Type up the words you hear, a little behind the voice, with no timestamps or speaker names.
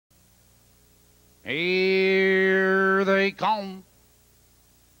Here they come.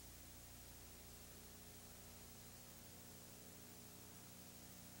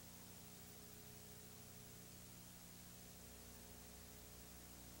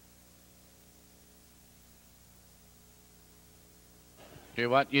 Do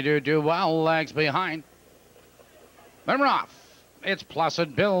what you do well, legs behind. They're off. It's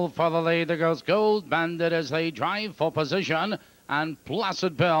Placid Bill for the lead. There goes Gold Bandit as they drive for position. And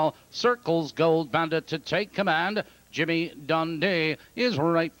Placid Bill circles Gold Bandit to take command. Jimmy Dundee is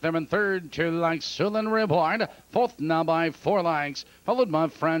right there in third. 2 lengths, Sullen Reward. Fourth now by 4 lengths. Followed by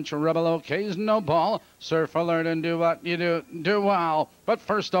French Rebel Ok's No Ball. Surf Alert and Do What You Do well. But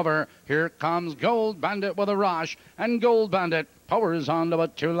first over, here comes Gold Bandit with a rush. And Gold Bandit powers on to a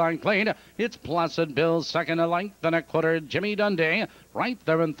 2-length lead. It's Placid Bill second, a length and a quarter. Jimmy Dundee right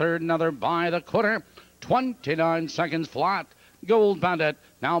there in third, another by the quarter. 29 seconds flat. Gold Bandit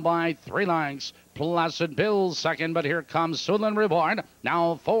now by 3 lengths. Placid Bill second, but here comes Sullen Reward.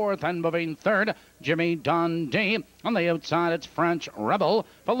 Now fourth and moving third. Jimmy Dundee. On the outside, it's French Rebel,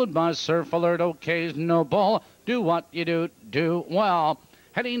 followed by Surf Alert, Ok's No Bull. Do what you do well.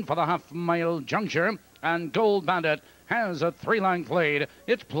 Heading for the half-mile juncture, and Gold Bandit has a 3-length lead.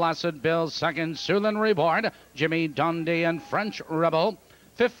 It's Placid Bill second, Sullen Reward, Jimmy Dundee and French Rebel.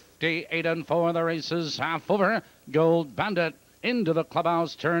 58 and 4, the race is half over. Gold Bandit into the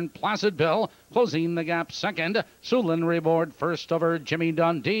clubhouse turn. Placid Bill closing the gap second. Sullen Reward first over. Jimmy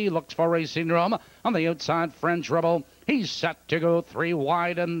Dundee looks for racing room. On the outside, French Rebel. He's set to go 3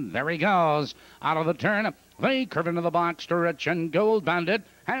 wide, and there he goes. Out of the turn, they curve into the box to Rich, and Gold Bandit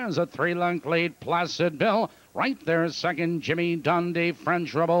has a 3-length lead. Placid Bill right there second. Jimmy Dundee,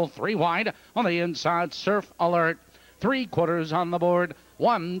 French Rebel 3 wide. On the inside, Surf Alert. 3/4 on the board.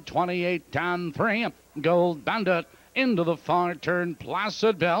 1:28 and 3. Gold Bandit into the far turn.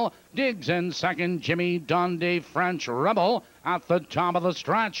 Placid Bill digs in second. Jimmy Dundee, French Rebel at the top of the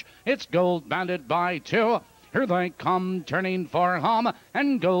stretch. It's Gold Bandit by 2. Here they come, turning for home,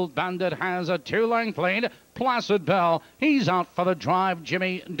 and Gold Bandit has a 2-length lead. Placid Bill, he's out for the drive.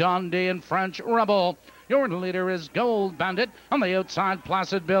 Jimmy Dundee and French Rebel. Your leader is Gold Bandit. On the outside,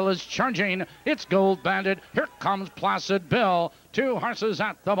 Placid Bill is charging. It's Gold Bandit. Here comes Placid Bill. 2 horses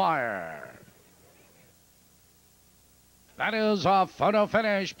at the wire. That is a photo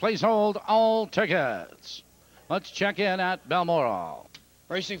finish. Please hold all tickets. Let's check in at Balmoral.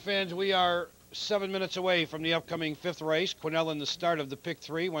 Racing fans, we are 7 minutes away from the upcoming 5th race. Quinnell in the start of the pick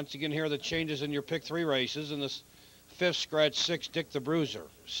 3. Once again, here are the changes in your pick 3 races. In the 5th, scratch 6, Dick the Bruiser.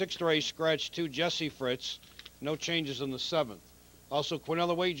 6th race, scratch 2, Jesse Fritz. No changes in the 7th. Also,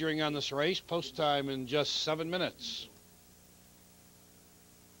 Quinnell wagering on this race. Post time in just 7 minutes.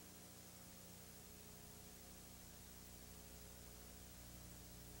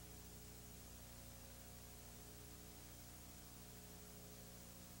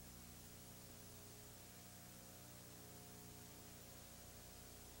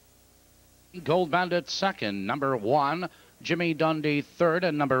 Gold Bandit second, number 1. Jimmy Dundee third,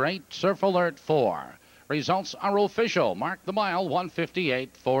 and number 8, Surf Alert 4. Results are official. Mark the mile, 1:58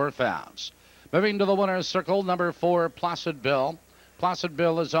 4 fast. Moving to the winner's circle, number 4, Placid Bill. Placid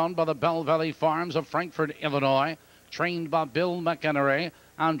Bill is owned by the Bell Valley Farms of Frankfort, Illinois. Trained by Bill McHenry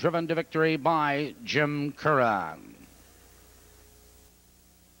and driven to victory by Jim Curran.